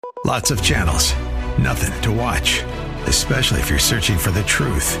Lots of channels, nothing to watch, especially if you're searching for the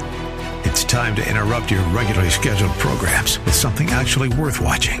truth. It's time to interrupt your regularly scheduled programs with something actually worth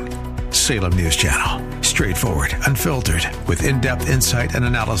watching. Salem News Channel. Straightforward, unfiltered, with in-depth insight and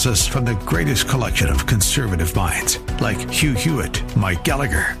analysis from the greatest collection of conservative minds like Hugh Hewitt, Mike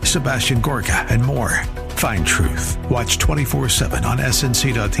Gallagher, Sebastian Gorka, and more. Find truth. Watch 24/7 on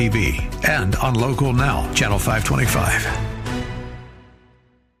snc.tv and on Local Now, Channel 525.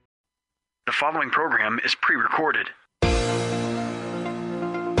 The following program is pre-recorded.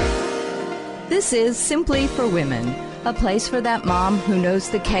 This is Simply for Women, a place for that mom who knows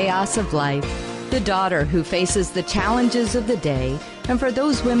the chaos of life, the daughter who faces the challenges of the day, and for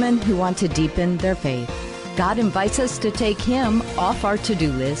those women who want to deepen their faith. God invites us to take Him off our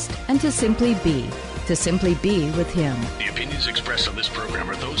to-do list and to simply be with Him. The opinions expressed on this program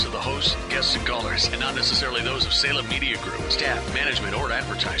are those of the hosts, guests, and callers, and not necessarily those of Salem Media Group, staff, management, or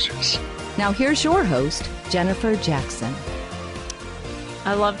advertisers. Now here's your host, Jennifer Jackson.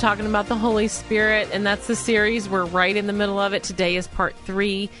 I love talking about the Holy Spirit, and that's the series. We're right in the middle of it. Today is part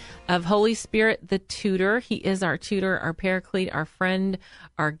 3 of Holy Spirit, the Tutor. He is our tutor, our paraclete, our friend,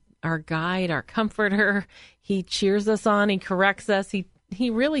 our guide, our comforter. He cheers us on. He corrects us. He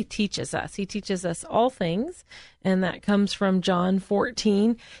really teaches us. He teaches us all things, and that comes from John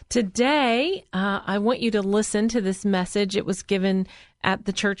 14. Today, I want you to listen to this message. It was given at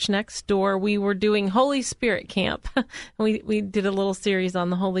the church next door. We were doing Holy Spirit Camp. We did a little series on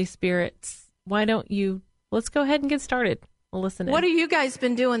the Holy Spirit. Let's go ahead and get started. We'll listen in. What have you guys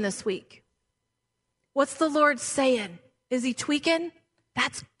been doing this week? What's the Lord saying? Is He tweaking?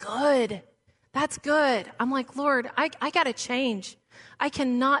 That's good. That's good. I'm like, Lord, I got to change. I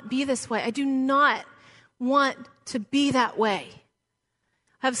cannot be this way. I do not want to be that way.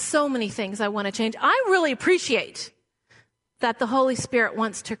 I have so many things I want to change. I really appreciate that the Holy Spirit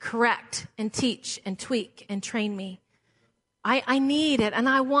wants to correct and teach and tweak and train me. I need it and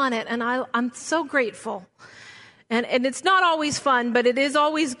I want it, and I'm so grateful. And it's not always fun, but it is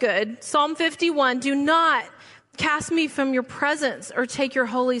always good. Psalm 51, do not cast me from your presence or take your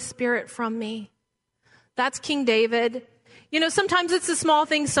Holy Spirit from me. That's King David. You know, sometimes it's the small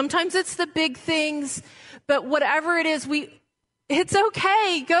things, sometimes it's the big things, but whatever it is, it's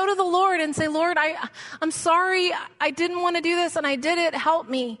okay. Go to the Lord and say, Lord, I'm sorry. I didn't want to do this and I did it. Help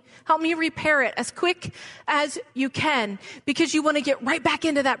me. Help me repair it as quick as you can, because you want to get right back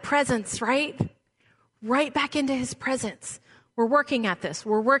into that presence, right? Right back into His presence. We're working at this.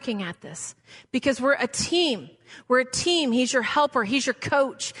 We're working at this because we're a team. We're a team. He's your helper. He's your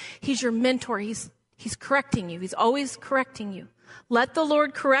coach. He's your mentor. He's correcting you. He's always correcting you. Let the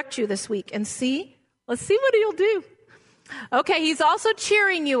Lord correct you this week and let's see what He'll do. Okay, He's also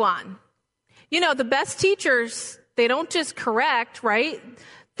cheering you on. You know, the best teachers, they don't just correct, right?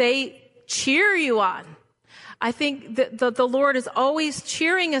 They cheer you on. I think that the Lord is always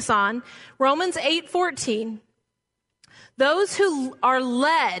cheering us on. Romans 8:14. Those who are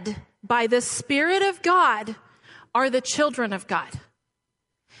led by the Spirit of God are the children of God.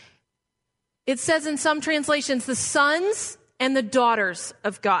 It says in some translations, the sons and the daughters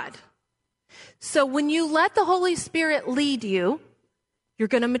of God. So when you let the Holy Spirit lead you, you're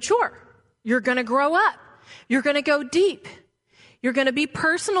going to mature. You're going to grow up. You're going to go deep. You're going to be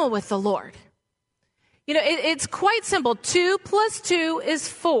personal with the Lord. You know, it's quite simple. 2 + 2 is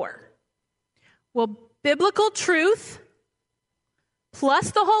 4. Well, biblical truth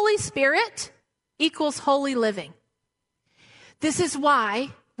plus the Holy Spirit equals holy living. This is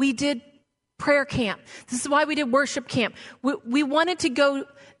why we did prayer camp. This is why we did worship camp. We wanted to go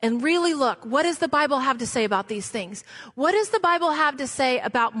and really look, what does the Bible have to say about these things? What does the Bible have to say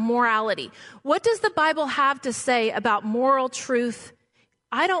about morality? What does the Bible have to say about moral truth?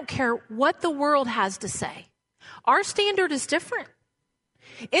 I don't care what the world has to say. Our standard is different.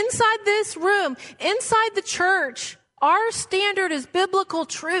 Inside this room, inside the church, our standard is biblical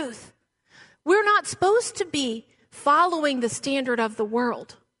truth. We're not supposed to be following the standard of the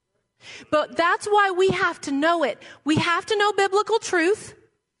world. But that's why we have to know it. We have to know biblical truth.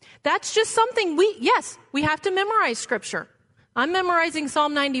 That's just something we have to memorize Scripture. I'm memorizing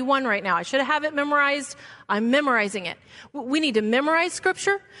Psalm 91 right now. I should have it memorized. I'm memorizing it. We need to memorize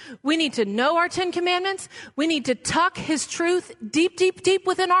Scripture. We need to know our 10 Commandments. We need to tuck His truth deep, deep, deep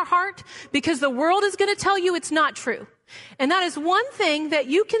within our heart, because the world is going to tell you it's not true. And that is one thing that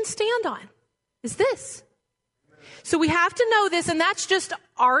you can stand on, is this. So we have to know this, and that's just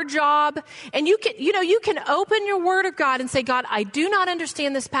our job. And you can open your Word of God and say, God, I do not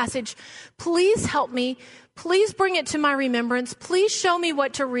understand this passage. Please help me. Please bring it to my remembrance. Please show me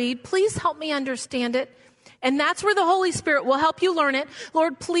what to read. Please help me understand it. And that's where the Holy Spirit will help you learn it.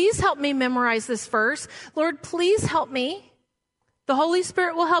 Lord, please help me memorize this verse. Lord, please help me. The Holy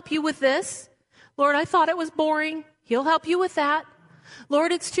Spirit will help you with this. Lord, I thought it was boring. He'll help you with that.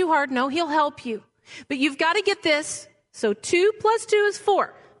 Lord, it's too hard. No, he'll help you. But you've got to get this. So 2 + 2 is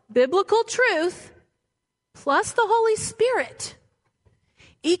 4. Biblical truth plus the Holy Spirit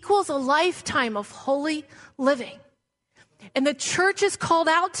equals a lifetime of holy living. And the church is called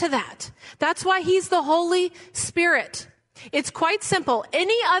out to that. That's why he's the Holy Spirit. It's quite simple.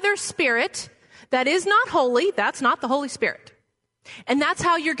 Any other spirit that is not holy, that's not the Holy Spirit. And that's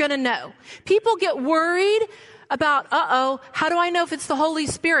how you're going to know. People get worried about, how do I know if it's the Holy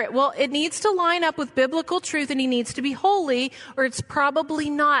Spirit? Well, it needs to line up with biblical truth, and he needs to be holy, or it's probably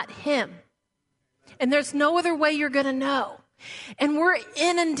not him. And there's no other way you're going to know. And we're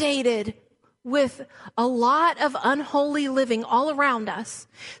inundated with a lot of unholy living all around us.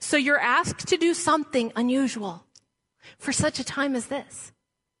 So you're asked to do something unusual for such a time as this.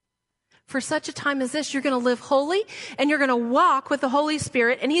 For such a time as this, you're going to live holy, and you're going to walk with the Holy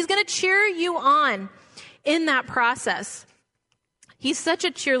Spirit, and he's going to cheer you on in that process. He's such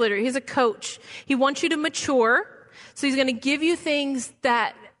a cheerleader. He's a coach. He wants you to mature. So he's going to give you things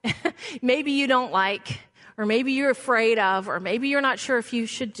that maybe you don't like, or maybe you're afraid of, or maybe you're not sure if you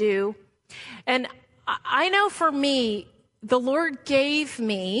should do. And I know for me, the Lord gave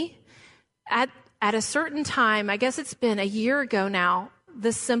me at a certain time, I guess it's been a year ago now,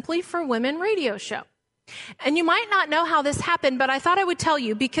 the Simply for Women radio show. And you might not know how this happened, but I thought I would tell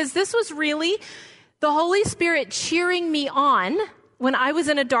you, because this was really the Holy Spirit cheering me on when I was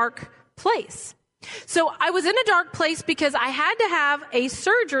in a dark place. So I was in a dark place because I had to have a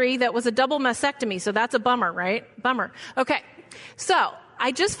surgery that was a double mastectomy. So that's a bummer, right? Bummer. Okay. So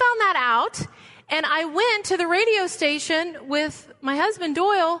I just found that out, and I went to the radio station with my husband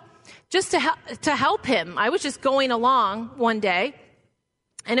Doyle just to help him. I was just going along one day,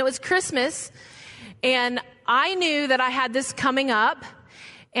 and it was Christmas, and I knew that I had this coming up,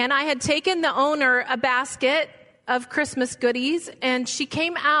 and I had taken the owner a basket of Christmas goodies, and she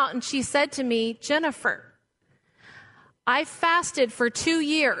came out and she said to me, Jennifer, I fasted for 2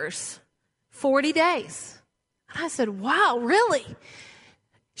 years, 40 days. And I said, wow, really?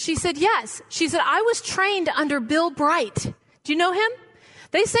 She said, yes. She said, I was trained under Bill Bright. Do you know him?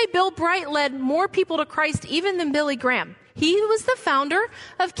 They say Bill Bright led more people to Christ even than Billy Graham. He was the founder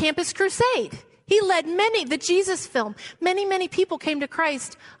of Campus Crusade. He led the Jesus film. Many people came to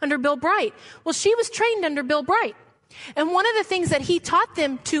Christ under Bill Bright. Well, she was trained under Bill Bright. And one of the things that he taught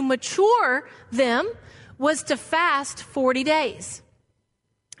them to mature them was to fast 40 days.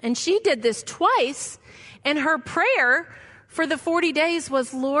 And she did this twice, and her prayer for the 40 days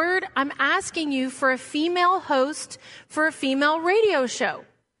was, Lord, I'm asking you for a female host for a female radio show.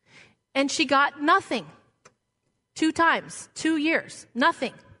 And she got nothing. 2 times, 2 years,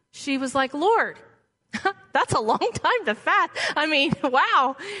 nothing. She was like, Lord, that's a long time to fast. I mean,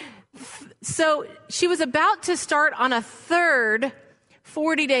 wow. So she was about to start on a third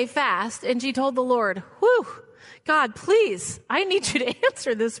 40-day fast, and she told the Lord, whew, God, please, I need you to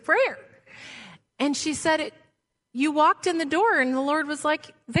answer this prayer. And she said, you walked in the door, and the Lord was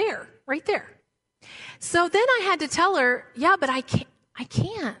like, there, right there. So then I had to tell her, yeah, but I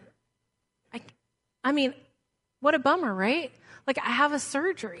can't. I mean, what a bummer, right? Like, I have a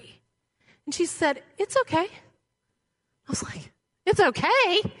surgery. And she said, it's okay. I was like, it's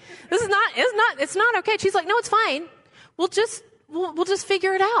okay. It's not okay. She's like, no, it's fine. We'll just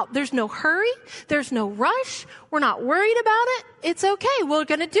figure it out. There's no hurry. There's no rush. We're not worried about it. It's okay. We're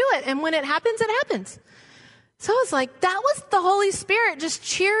going to do it. And when it happens, it happens. So I was like, that was the Holy Spirit just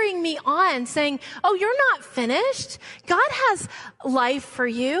cheering me on, saying, oh, you're not finished. God has life for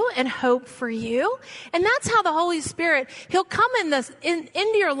you and hope for you. And that's how the Holy Spirit, he'll come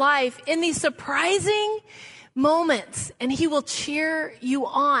into your life in these surprising moments, and he will cheer you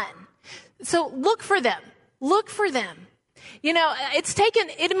on. So look for them. Look for them. You know,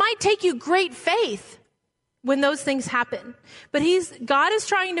 it might take you great faith when those things happen, but God is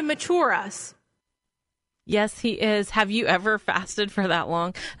trying to mature us. Yes, he is. Have you ever fasted for that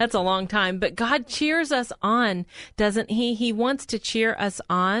long? That's a long time. But God cheers us on, doesn't he? He wants to cheer us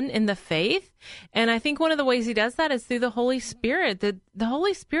on in the faith. And I think one of the ways he does that is through the Holy Spirit. The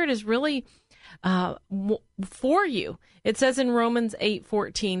Holy Spirit is really for you. It says in Romans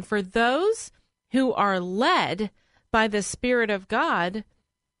 8:14, for those who are led by the Spirit of God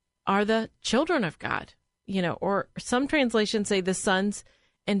are the children of God, or some translations say the sons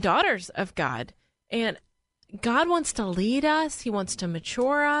and daughters of God. And God wants to lead us. He wants to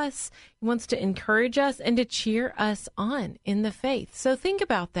mature us. He wants to encourage us and to cheer us on in the faith. So think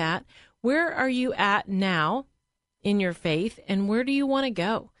about that. Where are you at now in your faith, and where do you want to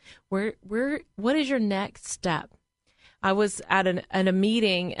go? What is your next step? I was at a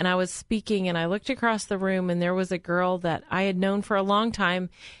meeting, and I was speaking, and I looked across the room, and there was a girl that I had known for a long time,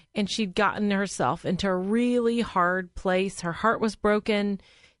 and she'd gotten herself into a really hard place. Her heart was broken.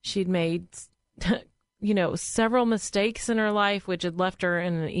 She'd made, several mistakes in her life, which had left her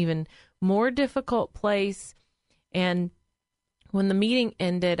in an even more difficult place. And when the meeting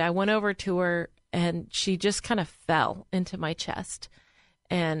ended, I went over to her, and she just kind of fell into my chest.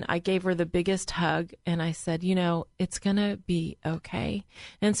 And I gave her the biggest hug, and I said, it's going to be okay.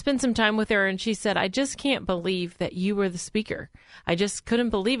 And spent some time with her, and she said, I just can't believe that you were the speaker. I just couldn't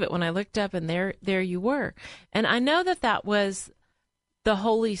believe it when I looked up, and there you were. And I know that was the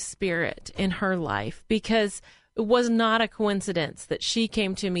Holy Spirit in her life, because it was not a coincidence that she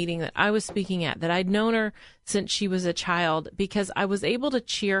came to a meeting that I was speaking at, that I'd known her since she was a child, because I was able to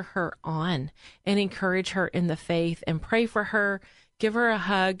cheer her on and encourage her in the faith and pray for her, give her a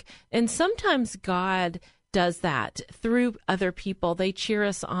hug. And sometimes God does that through other people. They cheer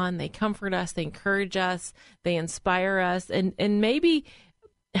us on, they comfort us, they encourage us, they inspire us. And maybe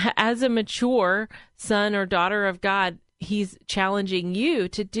as a mature son or daughter of God, He's challenging you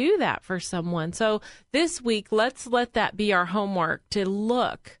to do that for someone. So this week, let's let that be our homework, to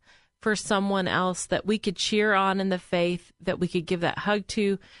look for someone else that we could cheer on in the faith, that we could give that hug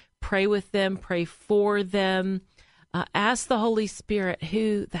to, pray with them, pray for them. Ask the Holy Spirit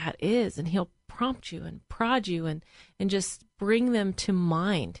who that is, and He'll prompt you and prod you and just bring them to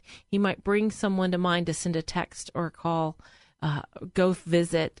mind. He might bring someone to mind to send a text or a call, go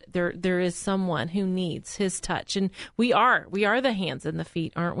visit. There is someone who needs His touch, and we are the hands and the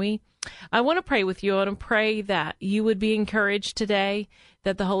feet, aren't we? I want to pray with you. I want to pray that you would be encouraged today,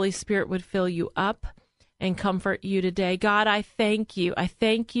 that the Holy Spirit would fill you up and comfort you today. God, I thank you. I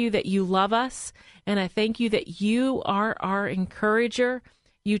thank you that you love us, and I thank you that you are our encourager.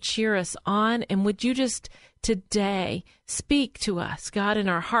 You cheer us on, and would you just today speak to us, God, in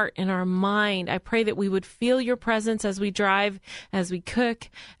our heart, in our mind. I pray that we would feel your presence as we drive, as we cook,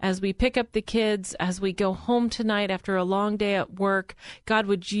 as we pick up the kids, as we go home tonight after a long day at work. God,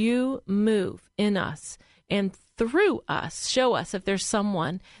 would you move in us and through us? Show us if there's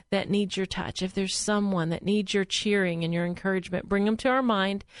someone that needs your touch, if there's someone that needs your cheering and your encouragement. Bring them to our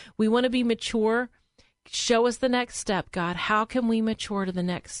mind. We want to be mature. Show us the next step, God. How can we mature to the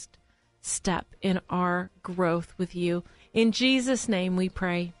next step in our growth with you? In Jesus' name we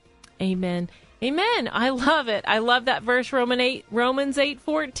pray. Amen. Amen. I love it. I love that verse, Romans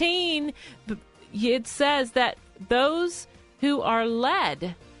 8:14. It says that those who are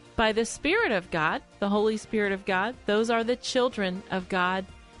led by the Spirit of God, the Holy Spirit of God, those are the children of God.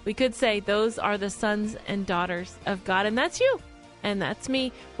 We could say those are the sons and daughters of God, and that's you. And that's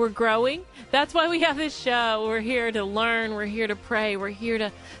me. We're growing. That's why we have this show. We're here to learn. We're here to pray. We're here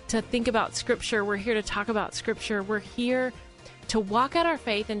to think about Scripture. We're here to talk about Scripture. We're here to walk out our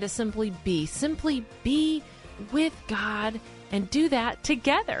faith and to simply be with God and do that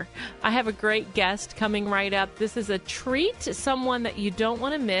together. I have a great guest coming right up. This is a treat, someone that you don't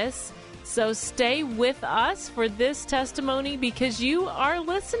want to miss. So stay with us for this testimony, because you are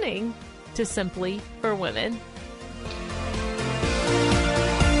listening to Simply for Women.